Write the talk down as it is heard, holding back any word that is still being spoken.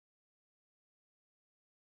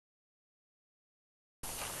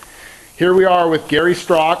Here we are with Gary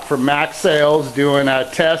Strock from Max Sales doing a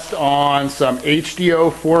test on some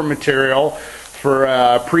HDO form material for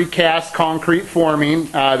precast concrete forming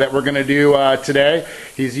that we're going to do today.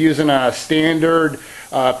 He's using a standard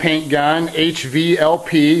paint gun,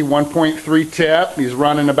 HVLP 1.3 tip. He's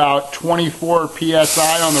running about 24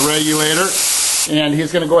 PSI on the regulator, and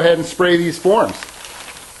he's going to go ahead and spray these forms.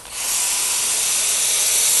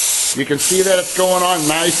 You can see that it's going on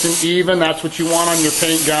nice and even. That's what you want on your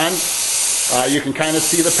paint gun. You can kind of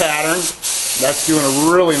see the pattern. That's doing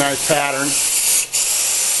a really nice pattern.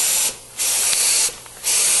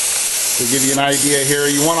 To give you an idea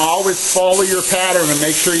here, you want to always follow your pattern and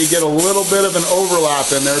make sure you get a little bit of an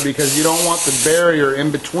overlap in there, because you don't want the barrier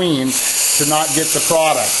in between to not get the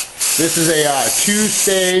product. This is a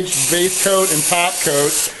two-stage base coat and top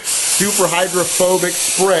coat, super hydrophobic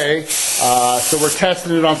spray. So we're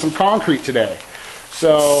testing it on some concrete today.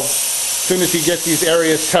 So as soon as he gets these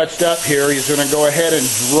areas touched up here, he's going to go ahead and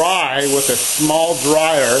dry with a small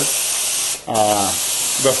dryer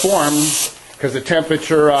the form, because the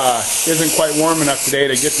temperature isn't quite warm enough today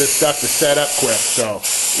to get this stuff to set up quick. So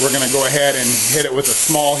we're going to go ahead and hit it with a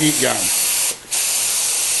small heat gun.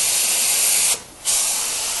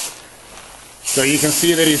 So you can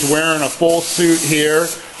see that he's wearing a full suit here.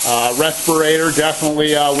 Respirator,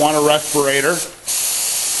 definitely want a respirator.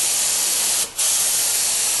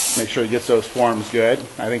 Make sure he gets those forms good.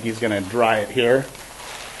 I think he's going to dry it here.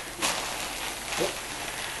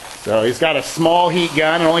 So he's got a small heat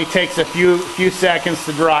gun. It only takes a few seconds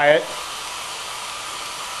to dry it,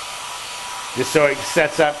 just so it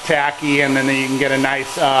sets up tacky, and then you can get a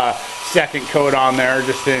nice second coat on there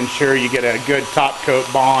just to ensure you get a good top coat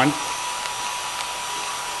bond.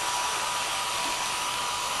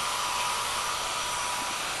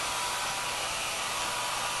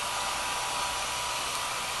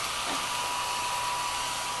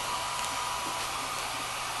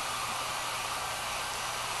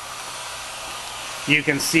 You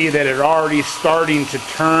can see that it's already starting to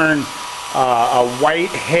turn a white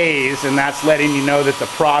haze, and that's letting you know that the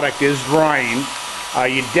product is drying.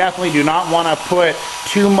 You definitely do not want to put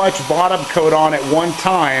too much bottom coat on at one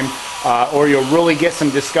time, or you'll really get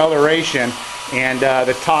some discoloration, and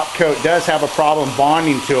the top coat does have a problem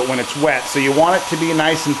bonding to it when it's wet. So you want it to be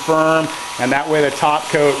nice and firm, and that way the top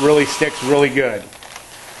coat really sticks really good.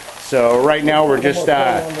 So right now we're just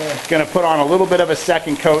going to put on a little bit of a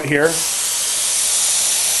second coat here.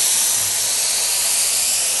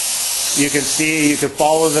 You can see, you can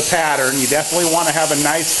follow the pattern. You definitely want to have a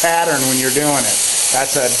nice pattern when you're doing it.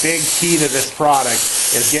 That's a big key to this product,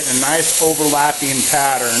 is getting a nice overlapping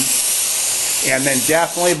pattern. And then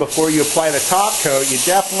definitely before you apply the top coat, you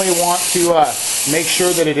definitely want to make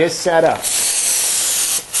sure that it is set up.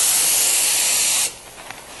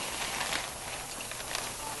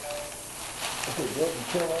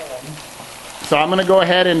 So I'm going to go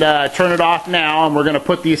ahead and turn it off now, and we're going to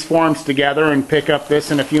put these forms together and pick up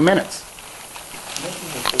this in a few minutes.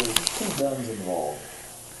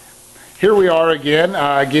 Here we are again,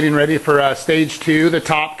 getting ready for stage 2, the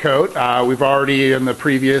top coat. We've already, in the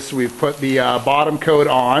previous, we've put the bottom coat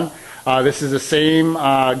on. This is the same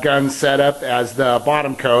gun setup as the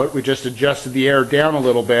bottom coat. We just adjusted the air down a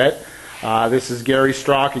little bit. This is Gary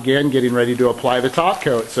Strock again, getting ready to apply the top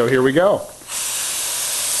coat. So here we go.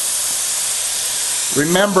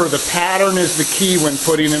 Remember, the pattern is the key when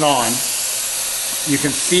putting it on. You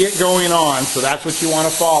can see it going on, so that's what you want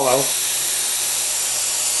to follow,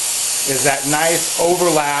 is that nice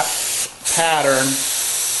overlap pattern.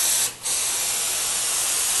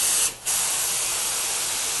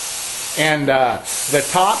 And the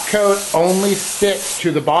top coat only sticks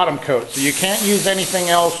to the bottom coat, so you can't use anything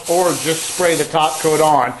else or just spray the top coat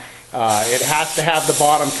on. It has to have the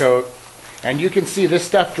bottom coat. And you can see this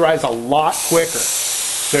stuff dries a lot quicker.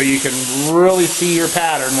 So you can really see your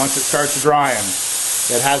pattern once it starts drying.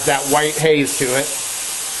 It has that white haze to it,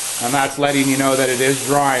 and that's letting you know that it is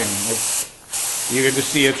drying. You can just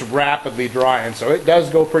see it's rapidly drying, so it does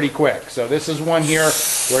go pretty quick. So this is one here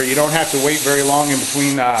where you don't have to wait very long in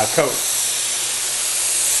between coats.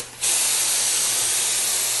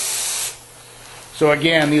 So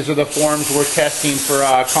again, these are the forms we're testing for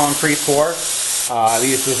concrete pour.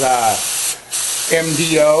 This is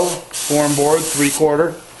MDO form board,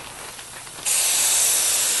 3/4.